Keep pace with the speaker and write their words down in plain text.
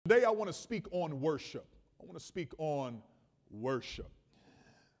Today I want to speak on worship. I want to speak on worship.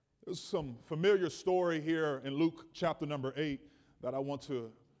 There's some familiar story here in Luke chapter number 8 that I want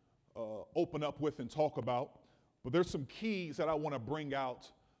to open up with and talk about. But there's some keys that I want to bring out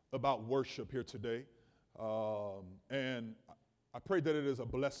about worship here today. And I pray that it is a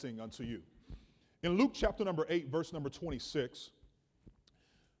blessing unto you. In Luke chapter number 8, verse number 26,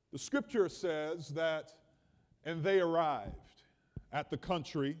 the scripture says that, and they arrived at the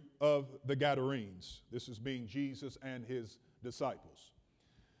country of the Gadarenes. This is being Jesus and his disciples.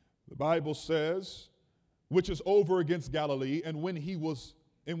 The Bible says, which is over against Galilee, and when he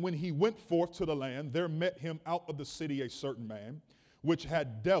went forth to the land, there met him out of the city a certain man, which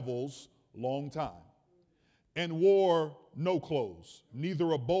had devils long time, and wore no clothes,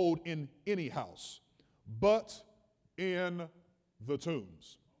 neither abode in any house, but in the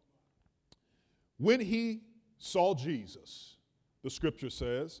tombs. When he saw Jesus, the scripture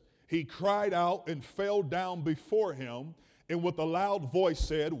says, he cried out and fell down before him, and with a loud voice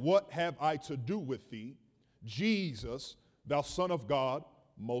said, "What have I to do with thee, Jesus, thou Son of God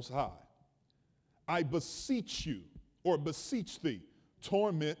Most High? I beseech you, or beseech thee,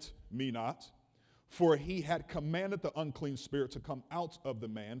 torment me not." For he had commanded the unclean spirit to come out of the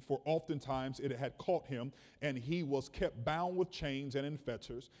man, for oftentimes it had caught him, and he was kept bound with chains and in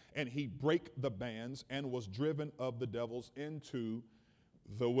fetters, and he brake the bands and was driven of the devils into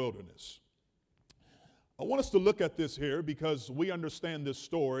the wilderness. I want us to look at this here because we understand this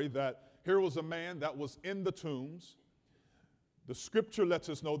story that here was a man that was in the tombs. The scripture lets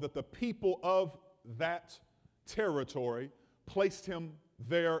us know that the people of that territory placed him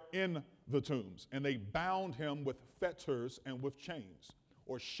there in the tombs, and they bound him with fetters and with chains,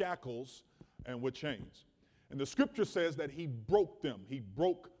 or shackles and with chains. And the scripture says that he broke them. He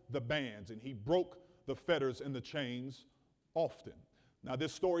broke the bands and he broke the fetters and the chains often. Now,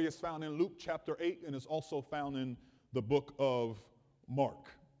 this story is found in Luke chapter 8 and is also found in the book of Mark.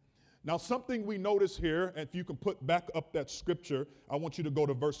 Now, something we notice here, and if you can put back up that scripture, I want you to go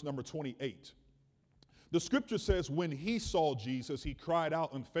to verse number 28. The scripture says, when he saw Jesus, he cried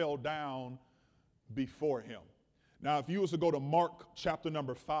out and fell down before him. Now, if you was to go to Mark chapter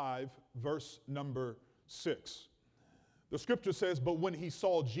number 5, verse number 6, the scripture says, but when he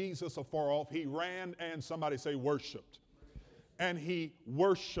saw Jesus afar off, he ran and, somebody say, worshiped. And he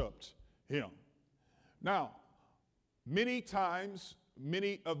worshiped him. Now, many times,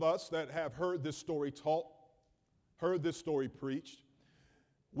 many of us that have heard this story taught, heard this story preached,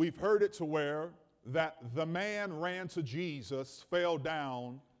 we've heard it to where that the man ran to Jesus, fell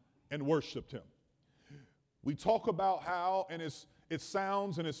down, and worshiped him. We talk about how, and it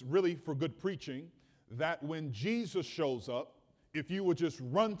sounds, and it's really for good preaching, that when Jesus shows up, if you would just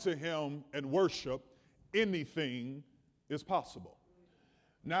run to him and worship, anything is possible.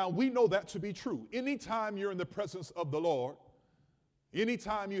 Now, we know that to be true. Anytime you're in the presence of the Lord,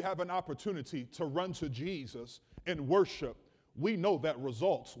 anytime you have an opportunity to run to Jesus and worship, we know that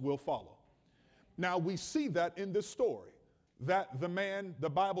results will follow. Now, we see that in this story, that the man, the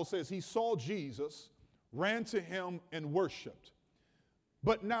Bible says, he saw Jesus, ran to him, and worshiped.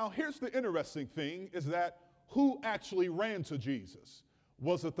 But now, here's the interesting thing, is that who actually ran to Jesus?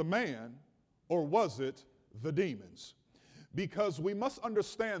 Was it the man, or was it the demons? Because we must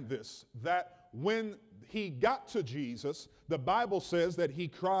understand this, that when he got to Jesus, the Bible says that he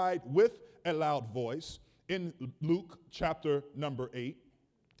cried with a loud voice in Luke chapter number 8.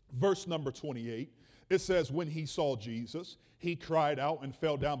 Verse number 28, it says, when he saw Jesus, he cried out and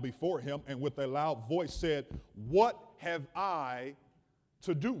fell down before him, and with a loud voice said, "What have I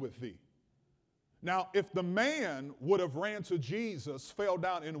to do with thee?" Now, if the man would have ran to Jesus, fell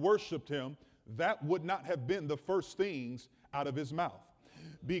down and worshiped him, that would not have been the first things out of his mouth.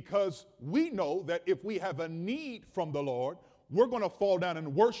 Because we know that if we have a need from the Lord, we're going to fall down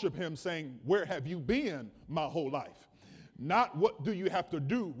and worship him saying, "Where have you been my whole life?" Not, "What do you have to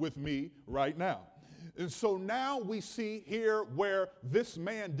do with me right now?" And so now we see here where this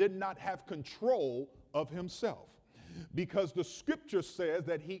man did not have control of himself, because the scripture says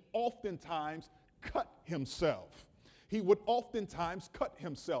that he oftentimes cut himself. He would oftentimes cut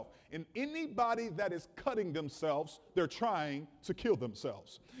himself. And anybody that is cutting themselves, they're trying to kill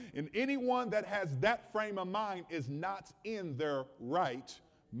themselves. And anyone that has that frame of mind is not in their right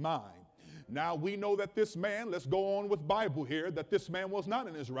mind. Now, we know that this man, let's go on with Bible here, that this man was not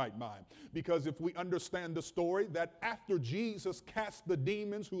in his right mind. Because if we understand the story, that after Jesus cast the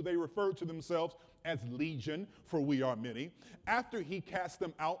demons, who they referred to themselves as legion, for we are many, after he cast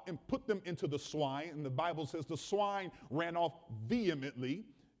them out and put them into the swine, and the Bible says the swine ran off vehemently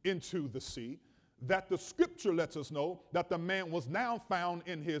into the sea, that the scripture lets us know that the man was now found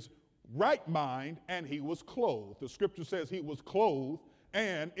in his right mind and he was clothed. The scripture says he was clothed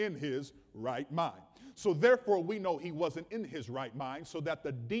and in his right mind. So therefore we know he wasn't in his right mind, so that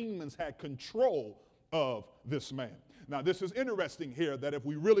the demons had control of this man. Now this is interesting here, that if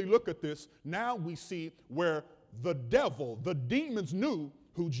we really look at this, now we see where the devil, the demons knew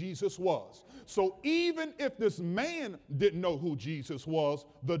who Jesus was. So even if this man didn't know who Jesus was,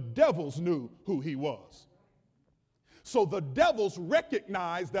 the devils knew who he was. So the devils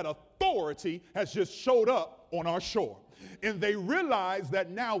recognized that authority has just showed up on our shore. And they realize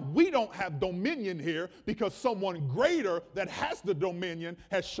that now we don't have dominion here because someone greater that has the dominion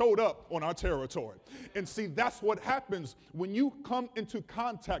has showed up on our territory. And see, that's what happens when you come into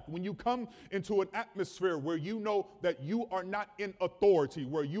contact, when you come into an atmosphere where you know that you are not in authority,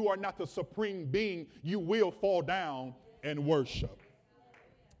 where you are not the supreme being, you will fall down and worship.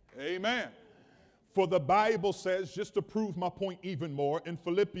 Amen. For the Bible says, just to prove my point even more, in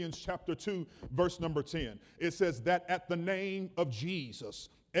Philippians chapter 2, verse number 10, it says that at the name of Jesus,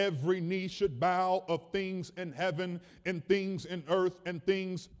 every knee should bow, of things in heaven and things in earth and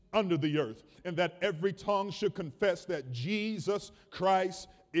things under the earth, and that every tongue should confess that Jesus Christ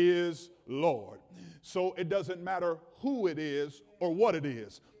is Lord. So it doesn't matter who it is or what it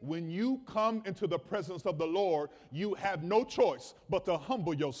is. When you come into the presence of the Lord, you have no choice but to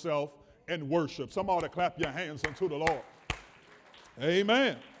humble yourself and worship. Some ought to clap your hands unto the Lord.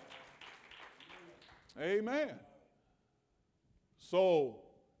 Amen. Amen. So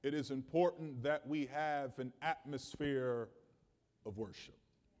it is important that we have an atmosphere of worship.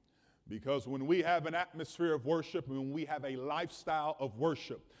 Because when we have an atmosphere of worship, when we have a lifestyle of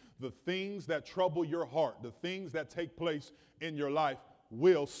worship, the things that trouble your heart, the things that take place in your life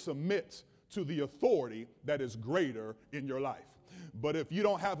will submit to the authority that is greater in your life. But if you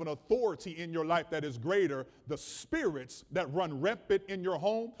don't have an authority in your life that is greater, the spirits that run rampant in your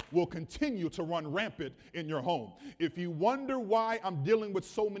home will continue to run rampant in your home. If you wonder why I'm dealing with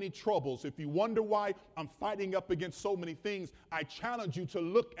so many troubles, if you wonder why I'm fighting up against so many things, I challenge you to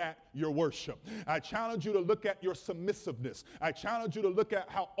look at your worship. I challenge you to look at your submissiveness. I challenge you to look at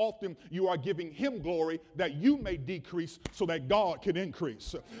how often you are giving him glory that you may decrease so that God can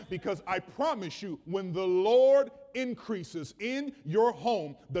increase. Because I promise you, when the Lord increases in your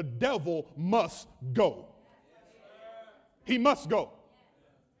home, the devil must go. He must go.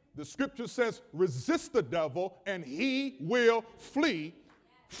 The scripture says, resist the devil and he will flee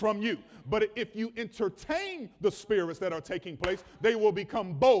from you. But if you entertain the spirits that are taking place, they will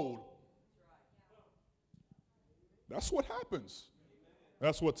become bold. That's what happens.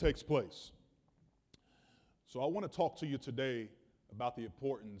 That's what takes place. So I want to talk to you today about the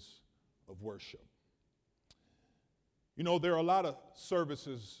importance of worship. You know, there are a lot of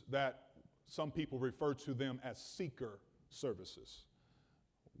services that some people refer to them as seeker services,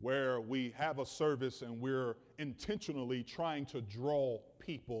 where we have a service and we're intentionally trying to draw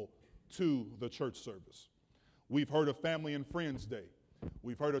people to the church service. We've heard of Family and Friends Day.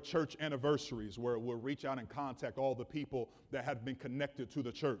 We've heard of church anniversaries, where we'll reach out and contact all the people that have been connected to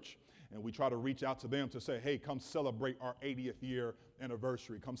the church. And we try to reach out to them to say, hey, come celebrate our 80th year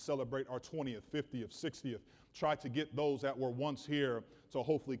anniversary. Come celebrate our 20th, 50th, 60th. Try to get those that were once here to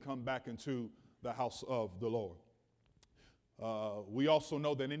hopefully come back into the house of the Lord. We also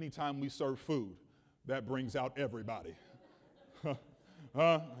know that anytime we serve food, that brings out everybody.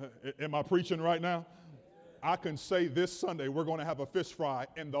 Am I preaching right now? I can say this Sunday we're going to have a fish fry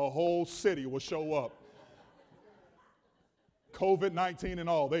and the whole city will show up. COVID-19 and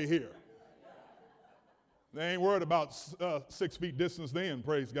all, they here. They ain't worried about 6 feet distance then,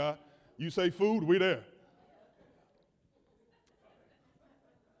 praise God. You say food, we there.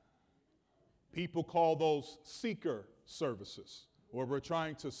 People call those seeker services, where we're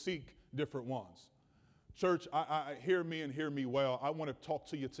trying to seek different ones. Church, I hear me and hear me well. I want to talk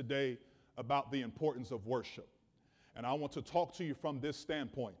to you today about the importance of worship. And I want to talk to you from this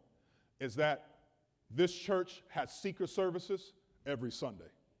standpoint, is that this church has seeker services every Sunday.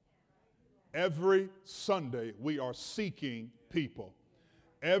 Every Sunday we are seeking people.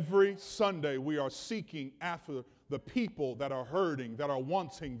 Every Sunday we are seeking after the people that are hurting, that are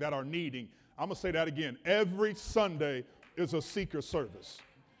wanting, that are needing. I'm going to say that again. Every Sunday is a seeker service.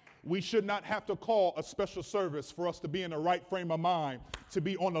 We should not have to call a special service for us to be in the right frame of mind, to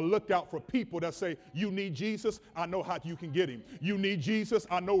be on the lookout for people that say, you need Jesus, I know how you can get him. You need Jesus,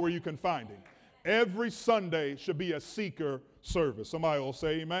 I know where you can find him. Every Sunday should be a seeker service. Somebody will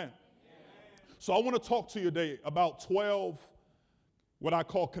say amen. Amen. So I want to talk to you today about 12 what I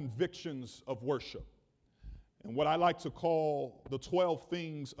call convictions of worship. and what I like to call the 12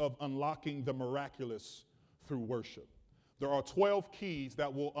 things of unlocking the miraculous through worship. There are 12 keys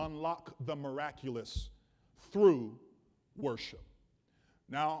that will unlock the miraculous through worship.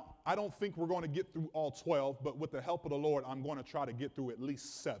 Now, I don't think we're going to get through all 12, but with the help of the Lord, I'm going to try to get through at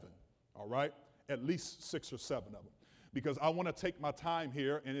least 7, all right? At least 6 or 7 of them. Because I want to take my time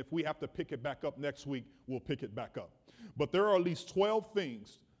here, and if we have to pick it back up next week, we'll pick it back up. But there are at least 12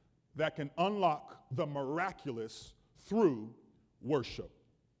 things that can unlock the miraculous through worship.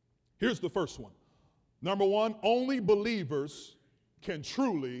 Here's the first one. Number 1, only believers can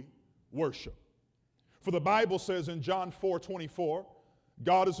truly worship. For the Bible says in John 4:24,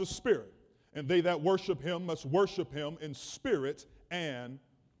 God is a spirit, and they that worship him must worship him in spirit and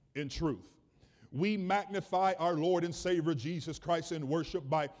in truth. We magnify our Lord and Savior Jesus Christ in worship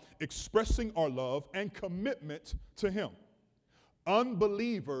by expressing our love and commitment to him.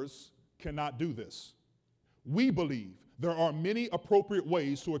 Unbelievers cannot do this. We believe there are many appropriate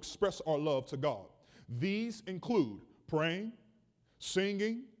ways to express our love to God. These include praying,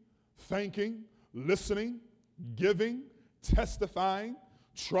 singing, thanking, listening, giving, testifying,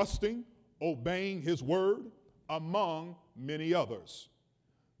 trusting, obeying his word, among many others.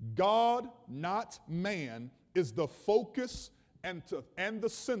 God, not man, is the focus and the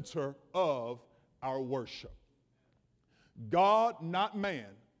center of our worship. God, not man,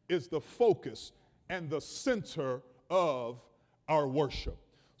 is the focus and the center of our worship.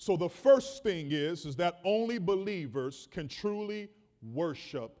 So the first thing is that only believers can truly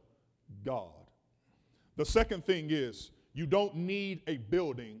worship God. The second thing is you don't need a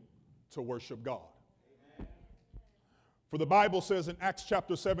building to worship God. For the Bible says in Acts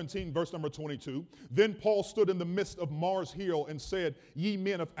chapter 17, verse number 22, then Paul stood in the midst of Mars Hill and said, Ye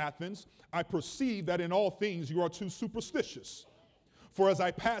men of Athens, I perceive that in all things you are too superstitious. For as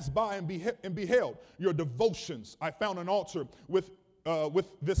I passed by and beheld your devotions, I found an altar with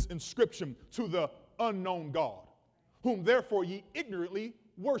this inscription, to the unknown God, whom therefore ye ignorantly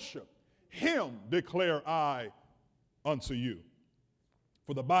worship. Him declare I unto you.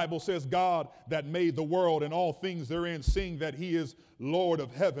 For the Bible says, God that made the world and all things therein, seeing that he is Lord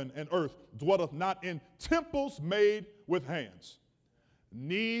of heaven and earth, dwelleth not in temples made with hands,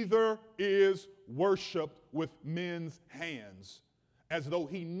 neither is worshiped with men's hands, as though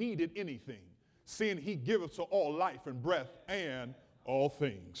he needed anything, seeing he giveth to all life and breath and all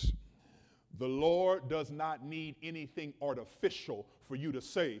things. The Lord does not need anything artificial for you to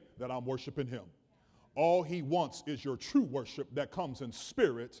say that I'm worshiping him. All he wants is your true worship that comes in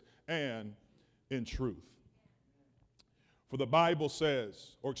spirit and in truth. For the Bible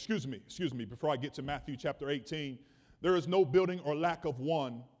says, or excuse me, before I get to Matthew chapter 18, there is no building or lack of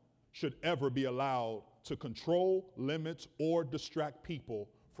one should ever be allowed to control, limit, or distract people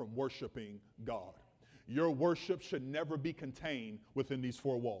from worshiping God. Your worship should never be contained within these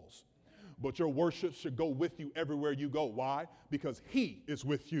 4 walls. But your worship should go with you everywhere you go. Why? Because he is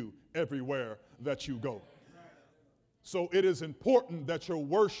with you everywhere that you go. So it is important that your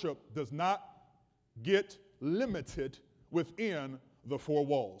worship does not get limited within the 4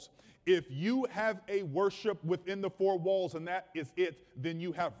 walls. If you have a worship within the 4 walls and that is it, then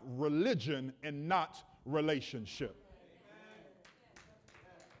you have religion and not relationship.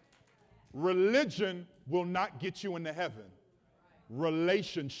 Religion will not get you into heaven.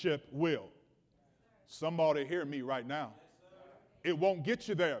 Relationship will. Somebody hear me right now. It won't get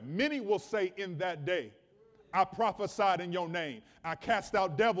you there. Many will say in that day, I prophesied in your name. I cast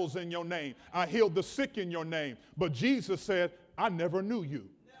out devils in your name. I healed the sick in your name. But Jesus said, I never knew you.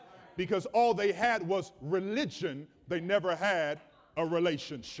 Because all they had was religion. They never had a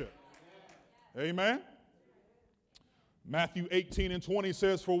relationship. Amen. Matthew 18:20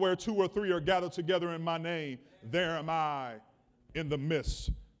 says, for where 2 or 3 are gathered together in my name, there am I in the midst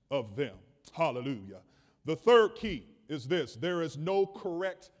of them. Hallelujah. The third key is this: there is no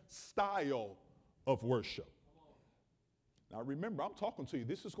correct style of worship. Now remember, I'm talking to you.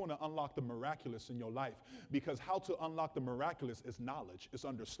 This is going to unlock the miraculous in your life, because how to unlock the miraculous is knowledge, is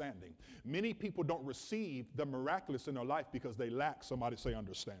understanding. Many people don't receive the miraculous in their life because they lack, somebody say,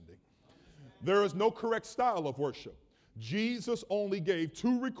 understanding. There is no correct style of worship. Jesus only gave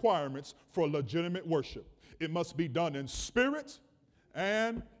 2 requirements for legitimate worship. It must be done in spirit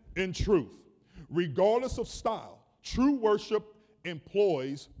and in truth. Regardless of style, true worship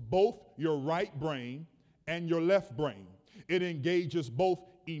employs both your right brain and your left brain. It engages both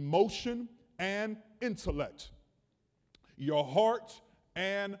emotion and intellect, your heart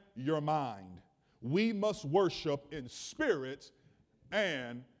and your mind. We must worship in spirit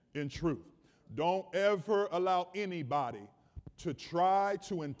and in truth. Don't ever allow anybody to try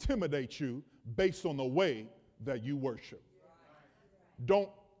to intimidate you based on the way that you worship. Don't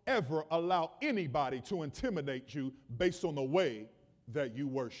ever allow anybody to intimidate you based on the way that you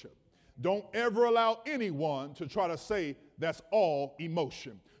worship. Don't ever allow anyone to try to say that's all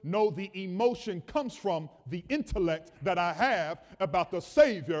emotion. No, the emotion comes from the intellect that I have about the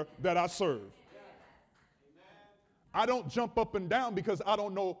Savior that I serve. I don't jump up and down because I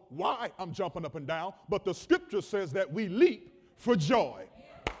don't know why I'm jumping up and down, but the scripture says that we leap for joy.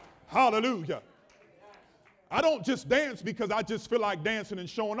 Hallelujah. I don't just dance because I just feel like dancing and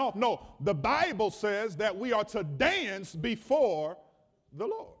showing off. No, the Bible says that we are to dance before the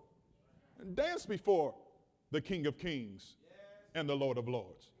Lord. And dance before the King of Kings and the Lord of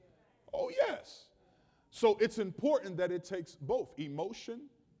Lords. Oh, yes. So it's important that it takes both emotion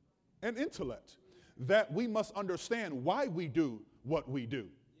and intellect, that we must understand why we do what we do.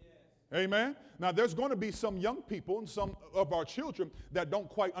 Amen. Now, there's going to be some young people and some of our children that don't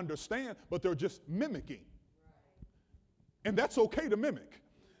quite understand, but they're just mimicking. And that's okay to mimic.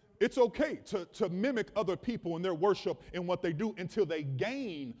 It's okay to mimic other people in their worship and what they do until they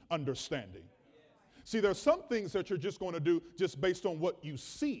gain understanding. See, there's some things that you're just going to do just based on what you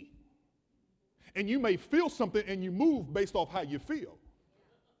see. And you may feel something and you move based off how you feel.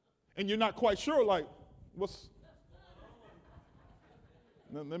 And you're not quite sure, like,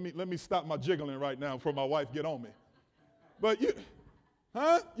 let me stop my jiggling right now before my wife get on me. But you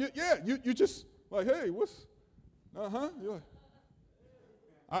just like, hey, you're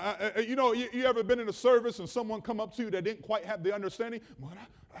like, you ever been in a service and someone come up to you that didn't quite have the understanding? Well,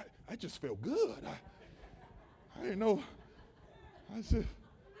 I just felt good. I didn't know. I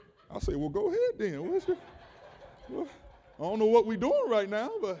say, well, go ahead then. Well, I don't know what we're doing right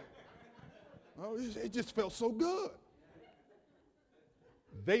now, but it just felt so good.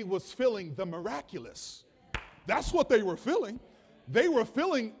 They was feeling the miraculous. That's what they were feeling. They were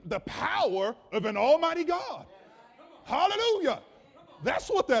feeling the power of an almighty God. Hallelujah. That's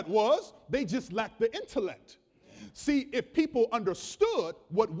what that was. They just lacked the intellect. See, if people understood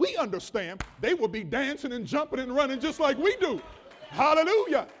what we understand, they would be dancing and jumping and running just like we do.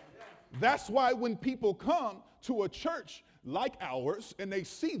 Hallelujah. That's why when people come to a church like ours and they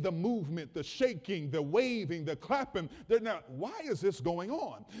see the movement, the shaking, the waving, the clapping, they're not, why is this going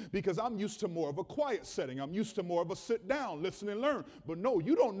on? Because I'm used to more of a quiet setting. I'm used to more of a sit down, listen and learn. But no,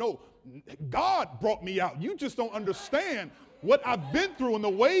 you don't know. God brought me out. You just don't understand what I've been through and the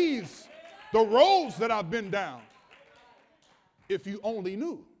ways, the roads that I've been down. If you only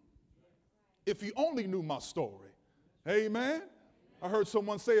knew. If you only knew my story. Amen. I heard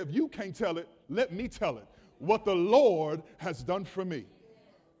someone say, if you can't tell it, let me tell it. What the Lord has done for me.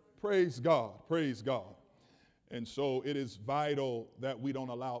 Praise God. Praise God. And so it is vital that we don't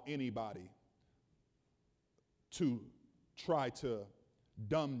allow anybody to try to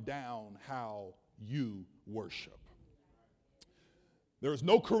dumb down how you worship. There is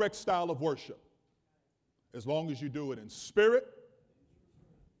no correct style of worship as long as you do it in spirit.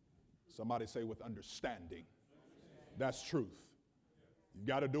 Somebody say with understanding. That's truth. You've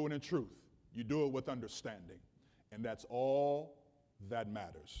got to do it in truth. You do it with understanding. And that's all that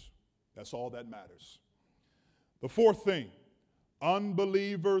matters. That's all that matters. The fourth thing,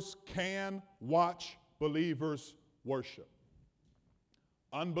 unbelievers can watch believers worship.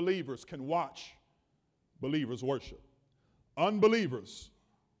 Unbelievers can watch believers worship. Unbelievers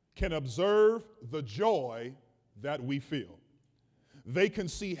can observe the joy that we feel. They can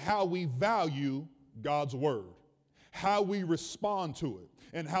see how we value God's word, how we respond to it,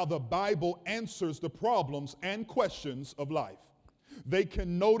 and how the Bible answers the problems and questions of life. They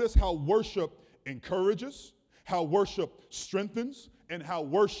can notice how worship encourages, how worship strengthens, and how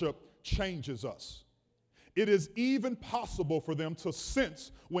worship changes us. It is even possible for them to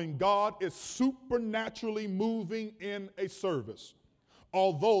sense when God is supernaturally moving in a service,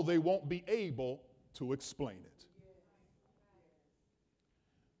 although they won't be able to explain it.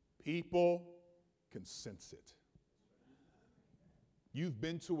 People can sense it. You've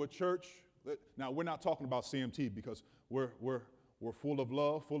been to a church. Now, we're not talking about CMT because we're full of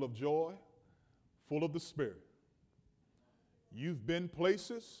love, full of joy, full of the Spirit. You've been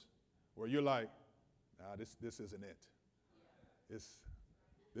places where you're like, nah, this isn't it.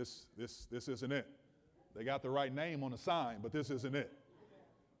 This isn't it. They got the right name on the sign, but this isn't it.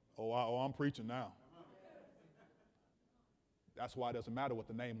 I'm preaching now. That's why it doesn't matter what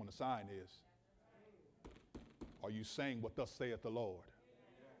the name on the sign is. Are you saying what thus saith the Lord?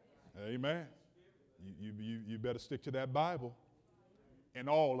 Amen. You better stick to that Bible and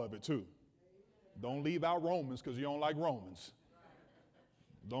all of it too. Don't leave out Romans because you don't like Romans.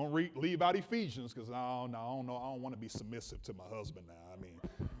 Don't leave out Ephesians because I don't know. I don't want to be submissive to my husband now. I mean,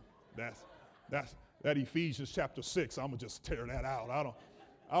 That Ephesians chapter 6, I'm going to just tear that out.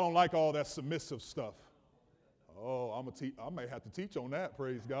 I don't like all that submissive stuff. Oh, I may have to teach on that,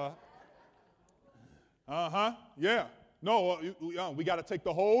 praise God. Yeah. No, we got to take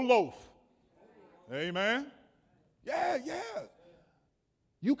the whole loaf. Amen. Yeah.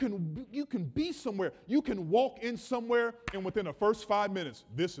 You can be somewhere. You can walk in somewhere, and within the first 5 minutes,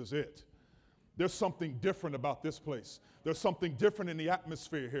 this is it. There's something different about this place. There's something different in the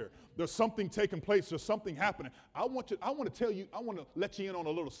atmosphere here. There's something taking place. There's something happening. I want to let you in on a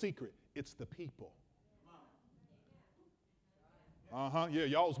little secret. It's the people. Yeah,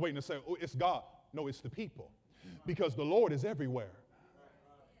 y'all was waiting to say, oh, it's God. No, it's the people. Because the Lord is everywhere.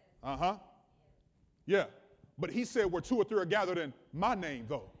 Yeah. But he said where two or three are gathered in my name,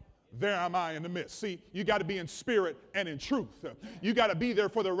 though, there am I in the midst. See, you got to be in spirit and in truth. You got to be there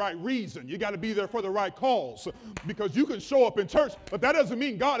for the right reason. You got to be there for the right cause. Because you can show up in church, but that doesn't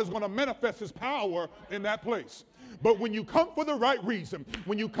mean God is going to manifest his power in that place. But when you come for the right reason,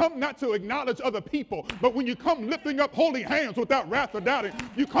 when you come not to acknowledge other people, but when you come lifting up holy hands without wrath or doubting,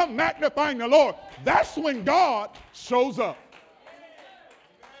 you come magnifying the Lord, that's when God shows up.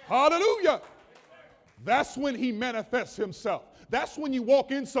 Hallelujah. That's when he manifests himself. That's when you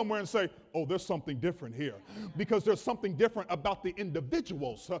walk in somewhere and say, oh, there's something different here. Because there's something different about the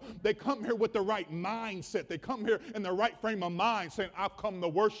individuals. They come here with the right mindset. They come here in the right frame of mind saying, I've come to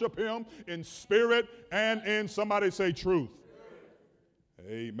worship him in spirit and in, somebody say, truth.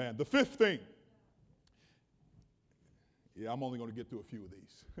 Amen. The fifth thing. Yeah, I'm only going to get through a few of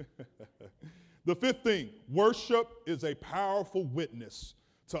these. The fifth thing, worship is a powerful witness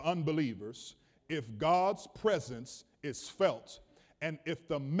to unbelievers if God's presence is felt and if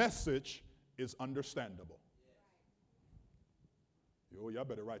the message is understandable. Yo, y'all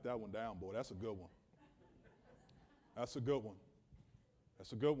better write that one down, boy. That's a good one. That's a good one.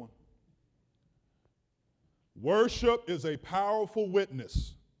 That's a good one. Worship is a powerful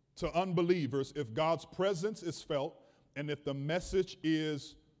witness to unbelievers if God's presence is felt and if the message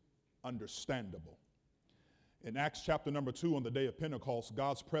is understandable. In Acts chapter number 2, on the day of Pentecost,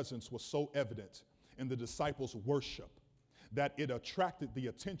 God's presence was so evident in the disciples' worship that it attracted the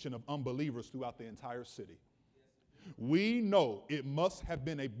attention of unbelievers throughout the entire city. We know it must have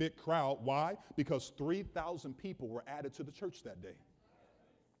been a big crowd. Why? Because 3,000 people were added to the church that day.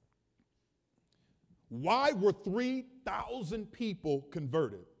 Why were 3,000 people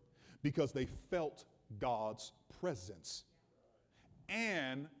converted? Because they felt God's presence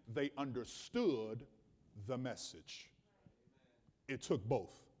and they understood the message. It took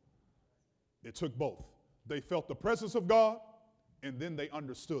both. It took both. They felt the presence of God, and then they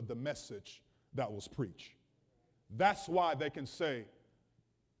understood the message that was preached. That's why they can say,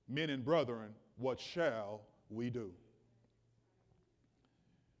 men and brethren, what shall we do?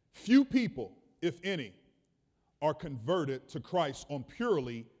 Few people, if any, are converted to Christ on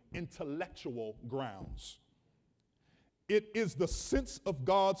purely intellectual grounds. It is the sense of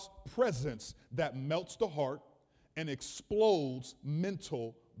God's presence that melts the heart and explodes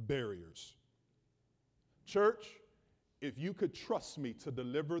mental barriers. Church, if you could trust me to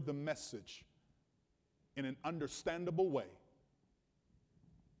deliver the message in an understandable way,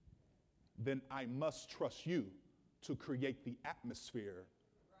 then I must trust you to create the atmosphere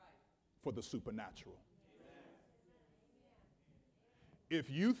for the supernatural. If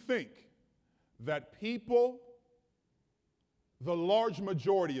you think that people, the large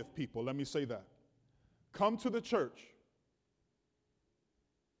majority of people, let me say that, come to the church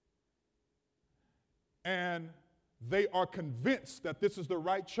and they are convinced that this is the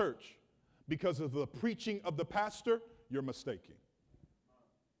right church because of the preaching of the pastor, you're mistaken.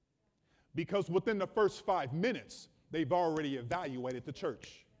 Because within the first 5 minutes, they've already evaluated the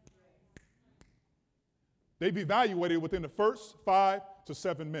church. They've evaluated within the first 5 to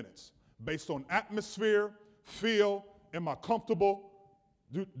 7 minutes based on atmosphere, feel, am I comfortable?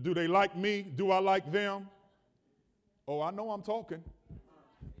 Do they like me? Do I like them? Oh, I know I'm talking.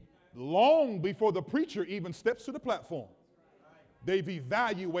 Long before the preacher even steps to the platform, they've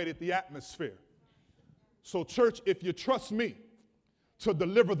evaluated the atmosphere. So, church, if you trust me to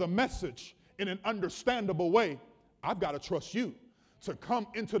deliver the message in an understandable way, I've got to trust you to come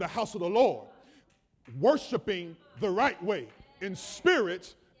into the house of the Lord, worshiping the right way, in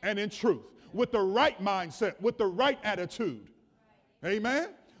spirit and in truth, with the right mindset, with the right attitude. Amen?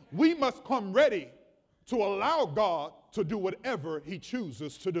 We must come ready to allow God to do whatever he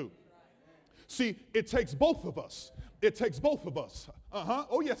chooses to do. See, it takes both of us. It takes both of us.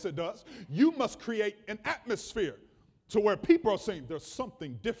 Oh, yes, it does. You must create an atmosphere to where people are saying there's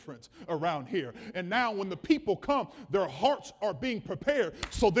something different around here. And now when the people come, their hearts are being prepared.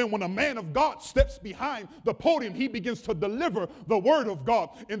 So then when a man of God steps behind the podium, he begins to deliver the word of God.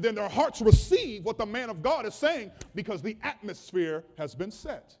 And then their hearts receive what the man of God is saying because the atmosphere has been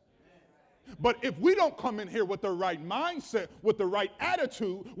set. But if we don't come in here with the right mindset, with the right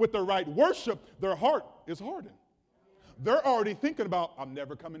attitude, with the right worship, their heart is hardened. They're already thinking about, I'm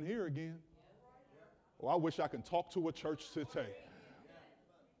never coming here again. Oh, I wish I could talk to a church today.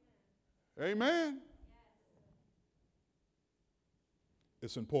 Amen.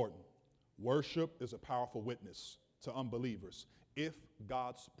 It's important. Worship is a powerful witness to unbelievers if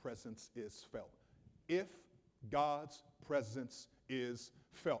God's presence is felt. If God's presence is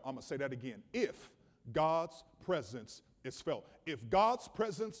felt. I'm going to say that again. If God's presence is felt. If God's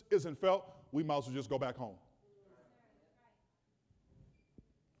presence isn't felt, we might as well just go back home.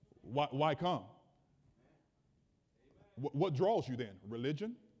 Why come? What draws you then?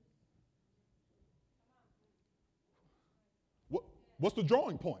 Religion? What's the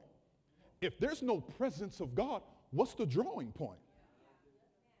drawing point? If there's no presence of God, what's the drawing point?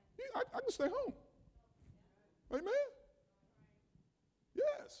 I can stay home. Amen?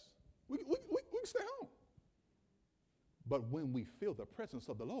 Yes. We can stay home. But when we feel the presence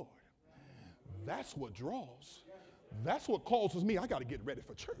of the Lord, that's what draws. That's what causes me. I got to get ready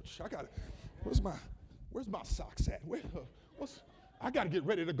for church. Where's my socks at? I got to get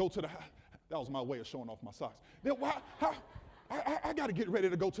ready to go to the house. That was my way of showing off my socks. I got to get ready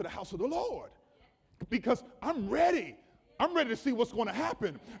to go to the house of the Lord because I'm ready. I'm ready to see what's going to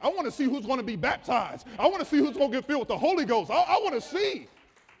happen. I want to see who's going to be baptized. I want to see who's going to get filled with the Holy Ghost. I want to see.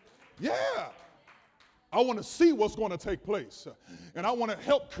 Yeah. I want to see what's going to take place. And I want to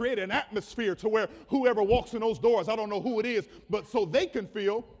help create an atmosphere to where whoever walks in those doors, I don't know who it is, but so they can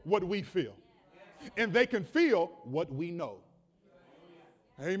feel what we feel. And they can feel what we know.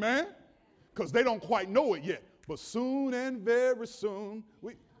 Amen? Because they don't quite know it yet. But soon and very soon,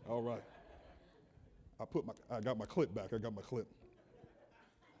 all right. I got my clip back. I got my clip.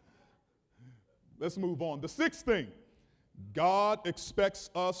 Let's move on. The sixth thing, God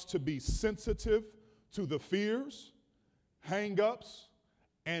expects us to be sensitive to the fears, hang-ups,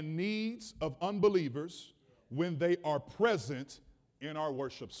 and needs of unbelievers when they are present in our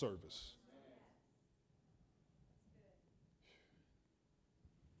worship service.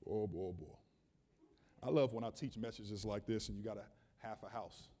 Oh, boy, boy. I love when I teach messages like this and you got half a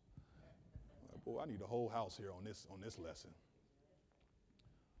house. Boy, I need a whole house here on this lesson.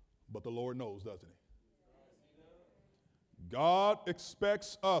 But the Lord knows, doesn't he? God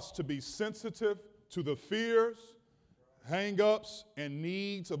expects us to be sensitive to the fears, hang-ups, and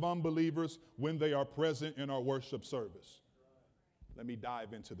needs of unbelievers when they are present in our worship service. Let me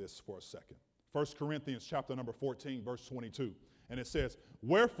dive into this for a second. 1 Corinthians chapter number 14, verse 22. And it says,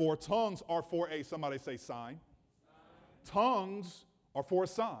 wherefore tongues are for a, somebody say sign. Tongues are for a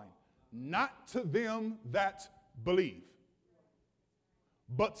sign, not to them that believe,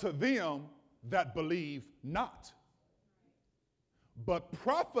 but to them that believe not. But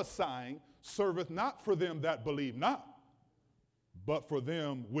prophesying serveth not for them that believe not, but for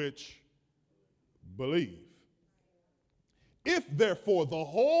them which believe. If therefore the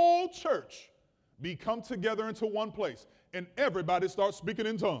whole church be come together into one place, and everybody starts speaking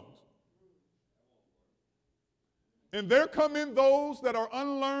in tongues, and there come in those that are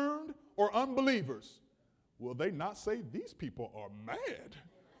unlearned or unbelievers, will they not say these people are mad?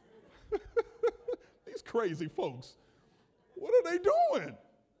 These crazy folks, what are they doing?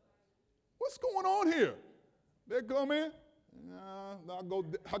 What's going on here? They come in. I'll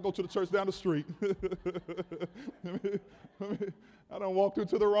go to the church down the street. I done walked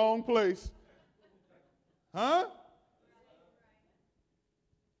into the wrong place. Huh?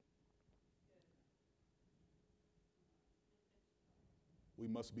 We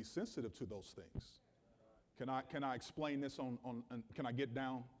must be sensitive to those things. Can I explain this on can I get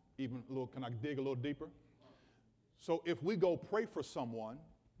down even a little, can I dig a little deeper? So if we go pray for someone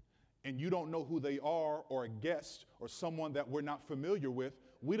and you don't know who they are, or a guest or someone that we're not familiar with,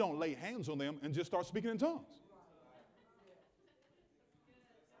 we don't lay hands on them and just start speaking in tongues.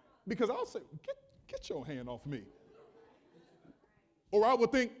 Because I'll say, get your hand off me. Or I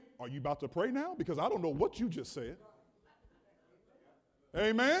would think, are you about to pray now? Because I don't know what you just said.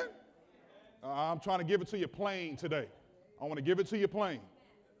 Amen? I'm trying to give it to you plain today. I want to give it to you plain.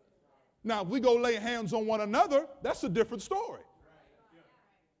 Now, if we go lay hands on one another, that's a different story.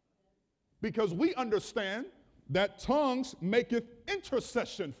 Because we understand that tongues maketh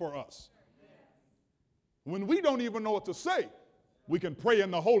intercession for us. When we don't even know what to say, we can pray in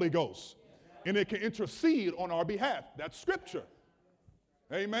the Holy Ghost. And it can intercede on our behalf. That's scripture.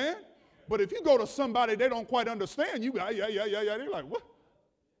 Amen? But if you go to somebody they don't quite understand, you go, yeah. They're like, what?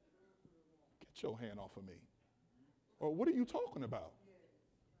 Get your hand off of me. Or what are you talking about?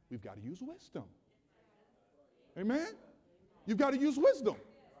 We've got to use wisdom. Amen? You've got to use wisdom.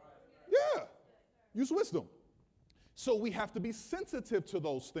 Yeah. Use wisdom. So we have to be sensitive to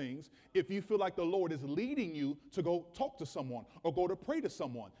those things if you feel like the Lord is leading you to go talk to someone or go to pray to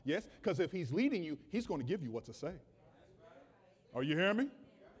someone. Yes? Because if he's leading you, he's going to give you what to say. Are you hearing me?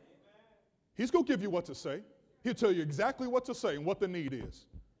 He's going to give you what to say. He'll tell you exactly what to say and what the need is.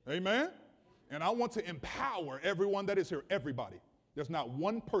 Amen? And I want to empower everyone that is here, everybody. There's not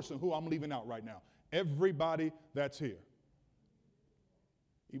one person who I'm leaving out right now. Everybody that's here.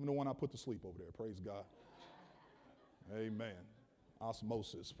 Even the one I put to sleep over there. Praise God. Amen.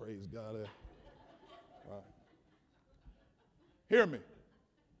 Osmosis. Praise God. Right. Hear me.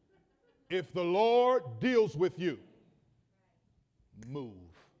 If the Lord deals with you, move.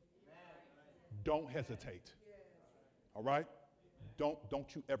 Don't hesitate. All right?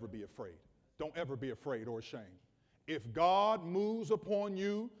 Don't you ever be afraid. Don't ever be afraid or ashamed. If God moves upon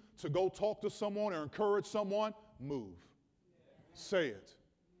you to go talk to someone or encourage someone, move. Say it.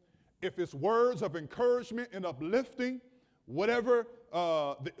 If it's words of encouragement and uplifting, whatever,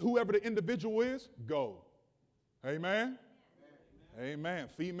 whoever the individual is, go. Amen? Amen.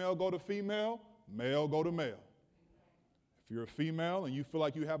 Female go to female, male go to male. If you're a female and you feel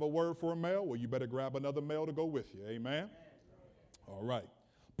like you have a word for a male, well, you better grab another male to go with you. Amen? All right.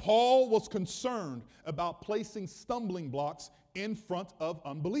 Paul was concerned about placing stumbling blocks in front of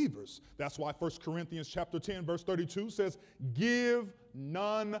unbelievers. That's why 1 Corinthians chapter 10, verse 32 says, give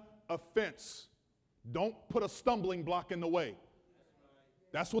none offense. Don't put a stumbling block in the way.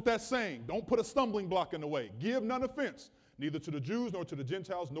 That's what that's saying. Don't put a stumbling block in the way. Give none offense, neither to the Jews, nor to the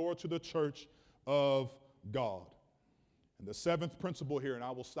Gentiles, nor to the church of God. And the seventh principle here, and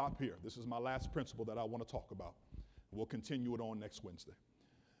I will stop here. This is my last principle that I want to talk about. We'll continue it on next Wednesday.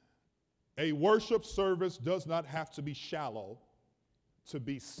 A worship service does not have to be shallow to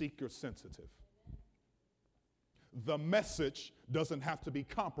be seeker sensitive. The message doesn't have to be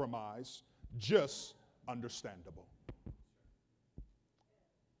compromised, just understandable.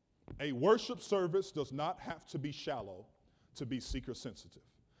 A worship service does not have to be shallow to be seeker sensitive.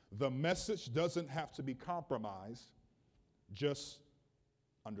 The message doesn't have to be compromised, just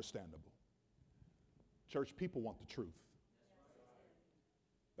understandable. Church, people want the truth.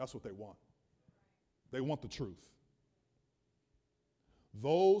 That's what they want. They want the truth.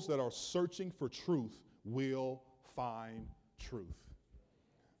 Those that are searching for truth will find truth.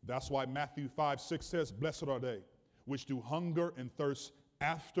 That's why Matthew 5:6 says, blessed are they which do hunger and thirst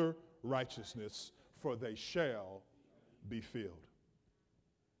after righteousness, for they shall be filled.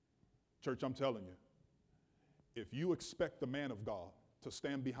 Church, I'm telling you, if you expect the man of God to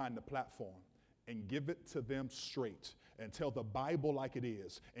stand behind the platform and give it to them straight and tell the Bible like it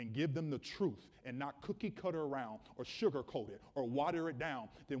is and give them the truth and not cookie cutter around or sugarcoat it or water it down,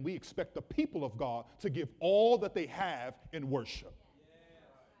 then we expect the people of God to give all that they have in worship.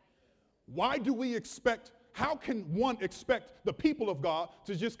 Why do we expect, how can one expect the people of God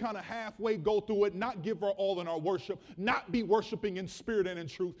to just kind of halfway go through it, not give our all in our worship, not be worshiping in spirit and in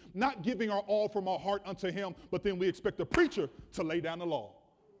truth, not giving our all from our heart unto him, but then we expect the preacher to lay down the law?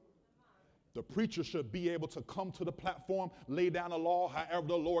 The preacher should be able to come to the platform, lay down a law, however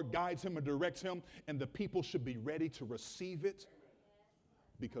the Lord guides him or directs him, and the people should be ready to receive it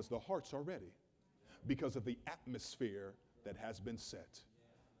because the hearts are ready, because of the atmosphere that has been set.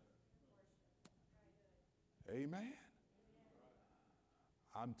 Amen.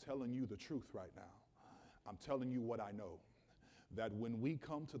 I'm telling you the truth right now. I'm telling you what I know, that when we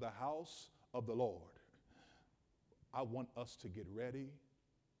come to the house of the Lord, I want us to get ready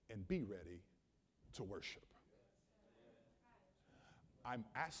and be ready to worship. I'm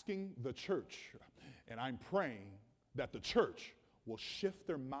asking the church, and I'm praying that the church will shift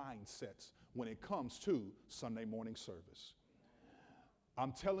their mindsets when it comes to Sunday morning service.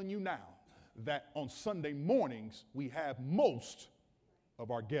 I'm telling you now that on Sunday mornings, we have most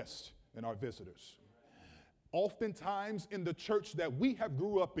of our guests and our visitors. Oftentimes in the church that we have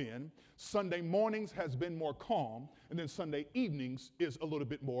grew up in, Sunday mornings has been more calm, and then Sunday evenings is a little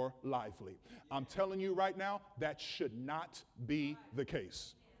bit more lively. I'm telling you right now, that should not be the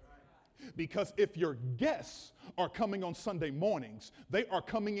case. Because if your guests are coming on Sunday mornings, they are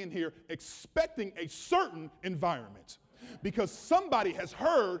coming in here expecting a certain environment. Because somebody has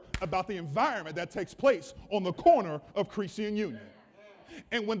heard about the environment that takes place on the corner of Creasy and Union.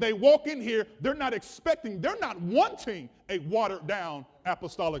 And when they walk in here, they're not wanting a watered down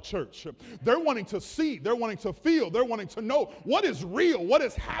apostolic church. They're wanting to see, they're wanting to feel, they're wanting to know what is real, what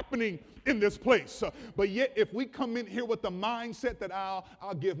is happening in this place. But yet, if we come in here with the mindset that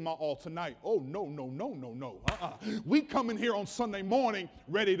I'll give my all tonight. Oh, no, no, no, no, no. We come in here on Sunday morning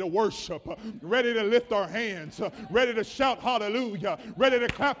ready to worship, ready to lift our hands, ready to shout hallelujah, ready to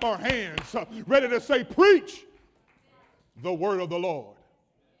clap our hands, ready to say, preach the word of the Lord.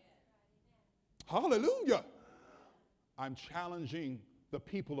 Hallelujah. I'm challenging the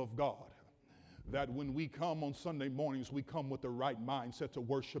people of God that when we come on Sunday mornings, we come with the right mindset to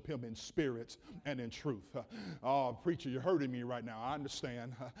worship him in spirit and in truth. Preacher, you're hurting me right now. I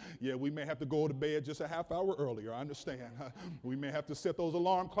understand. Yeah, we may have to go to bed just a half hour earlier. I understand. We may have to set those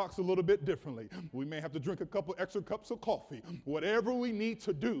alarm clocks a little bit differently. We may have to drink a couple extra cups of coffee. Whatever we need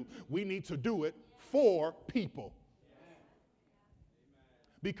to do, we need to do it for people.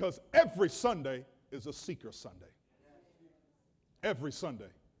 Because every Sunday is a seeker Sunday. Every Sunday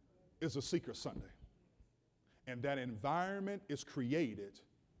is a seeker Sunday. And that environment is created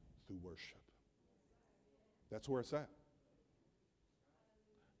through worship. That's where it's at.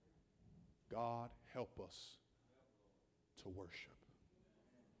 God, help us to worship.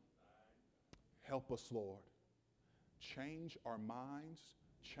 Help us, Lord. Change our minds,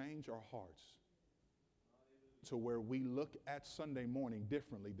 change our hearts to where we look at Sunday morning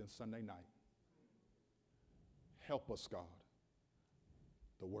differently than Sunday night. Help us, God,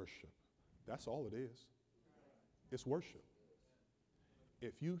 to worship. That's all it is. It's worship.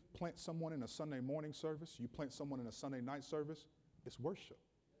 If you plant someone in a Sunday morning service, you plant someone in a Sunday night service, it's worship.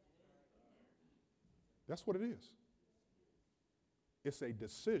 That's what it is. It's a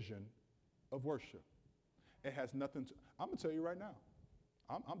decision of worship. It has nothing to, I'm going to tell you right now,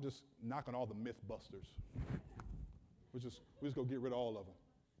 I'm just knocking all the myth busters. We're just going to get rid of all of them.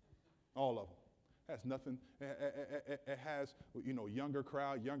 All of them. It has nothing, it has, younger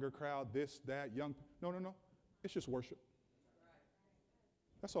crowd, this, that, young. No. It's just worship.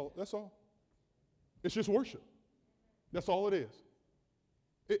 That's all. It's just worship. That's all it is.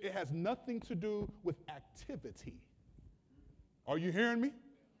 It has nothing to do with activity. Are you hearing me?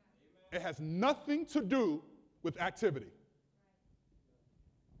 It has nothing to do with activity.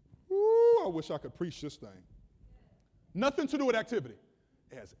 Ooh, I wish I could preach this thing. Nothing to do with activity.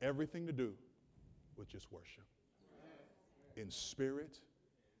 It has everything to do with just worship. In spirit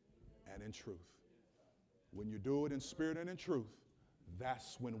and in truth. When you do it in spirit and in truth,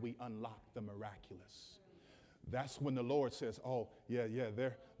 that's when we unlock the miraculous. That's when the Lord says, oh, yeah,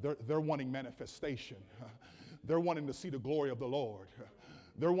 they're wanting manifestation. They're wanting to see the glory of the Lord.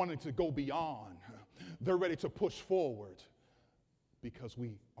 They're wanting to go beyond. They're ready to push forward because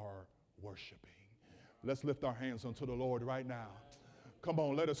we are worshiping. Let's lift our hands unto the Lord right now. Come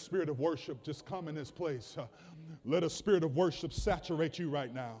on, let a spirit of worship just come in this place. Let a spirit of worship saturate you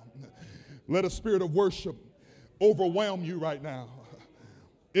right now. Let a spirit of worship overwhelm you right now.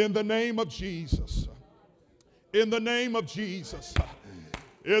 In the name of Jesus. In the name of Jesus.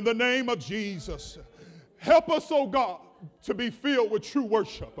 In the name of Jesus. Help us, oh God, to be filled with true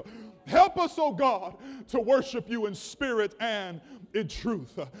worship. Help us, oh God, to worship you in spirit and in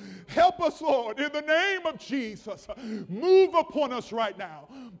truth. Help us, Lord, in the name of Jesus. Move upon us right now.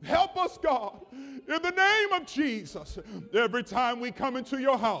 Help us, God, in the name of Jesus. Every time we come into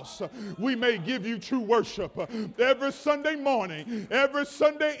your house, we may give you true worship. Every Sunday morning, every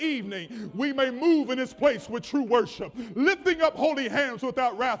Sunday evening, we may move in this place with true worship, lifting up holy hands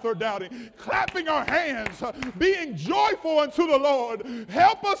without wrath or doubting, clapping our hands, being joyful unto the Lord.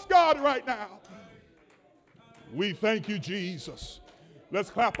 Help us, God, right now. We thank you, Jesus. Let's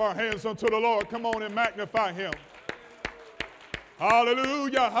clap our hands unto the Lord. Come on and magnify him.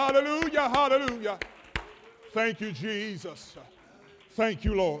 Hallelujah, hallelujah, hallelujah. Thank you, Jesus. Thank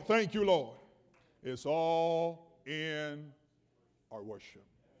you, Lord. Thank you, Lord. It's all in our worship.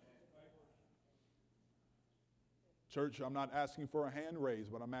 Church, I'm not asking for a hand raise,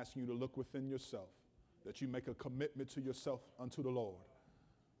 but I'm asking you to look within yourself, that you make a commitment to yourself unto the Lord.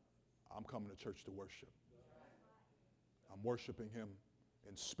 I'm coming to church to worship. I'm worshiping him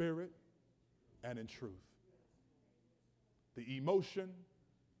in spirit and in truth. The emotion,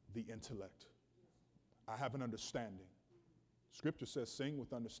 the intellect. I have an understanding. Scripture says, sing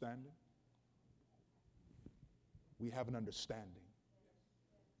with understanding. We have an understanding.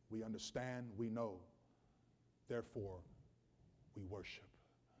 We understand, we know. Therefore, we worship.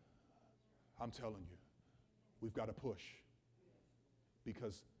 I'm telling you, we've got to push.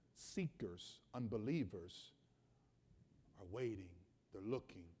 Because seekers, unbelievers, are waiting, they're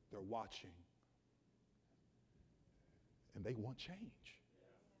looking, they're watching, and they want change.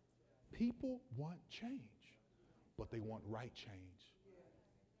 People want change, but they want right change.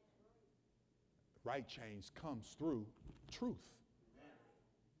 Right change comes through truth.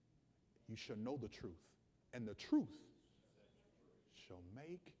 You shall know the truth, and the truth shall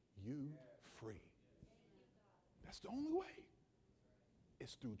make you free. That's the only way.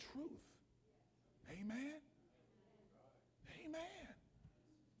 It's through truth. Amen. Amen.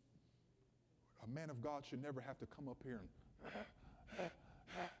 A man of God should never have to come up here and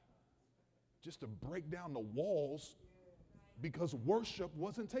just to break down the walls because worship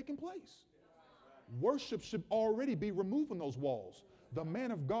wasn't taking place. Worship should already be removing those walls. The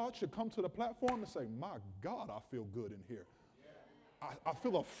man of God should come to the platform and say, my God, I feel good in here. I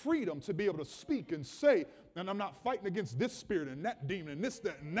feel a freedom to be able to speak and say, and I'm not fighting against this spirit and that demon and this,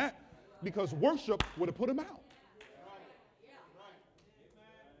 that, and that, because worship would have put him out.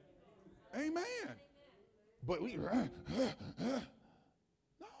 Amen. But we, no.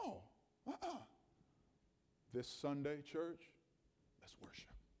 This Sunday, church, let's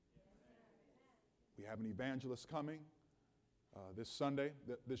worship. We have an evangelist coming this Sunday.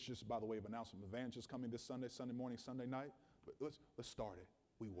 This is just by the way of announcement. Evangelist coming this Sunday, Sunday morning, Sunday night. But let's start it.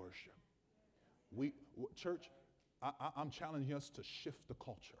 We worship. Church, I'm challenging us to shift the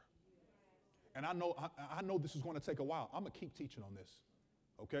culture. And I know this is going to take a while. I'm going to keep teaching on this,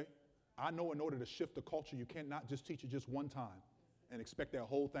 okay? I know in order to shift the culture, you cannot just teach it just one time and expect that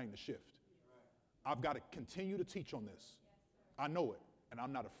whole thing to shift. I've got to continue to teach on this. I know it, and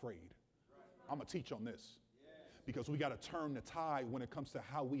I'm not afraid. I'm going to teach on this because we got to turn the tide when it comes to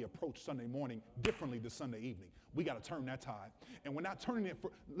how we approach Sunday morning differently than Sunday evening. We got to turn that tide. And we're not turning it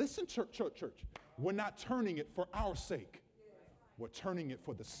for, listen, church. We're not turning it for our sake. We're turning it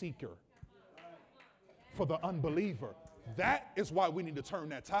for the seeker, for the unbeliever. That is why we need to turn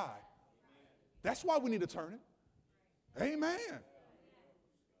that tide. That's why we need to turn it. Amen.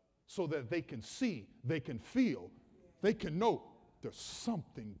 So that they can see, they can feel, they can know there's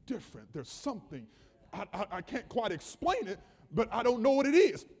something different. There's something, I can't quite explain it, but I don't know what it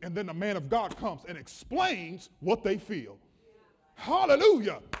is. And then the man of God comes and explains what they feel.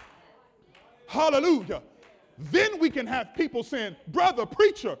 Hallelujah. Hallelujah. Then we can have people saying, brother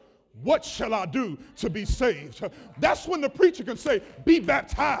preacher, what shall I do to be saved? That's when the preacher can say, be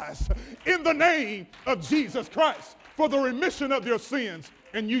baptized in the name of Jesus Christ for the remission of your sins,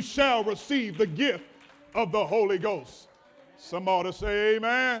 and you shall receive the gift of the Holy Ghost. Somebody say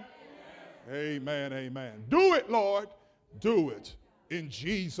amen. Amen, amen. Do it, Lord. Do it in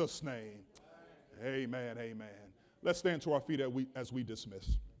Jesus' name. Amen, amen. Let's stand to our feet as we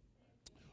dismiss.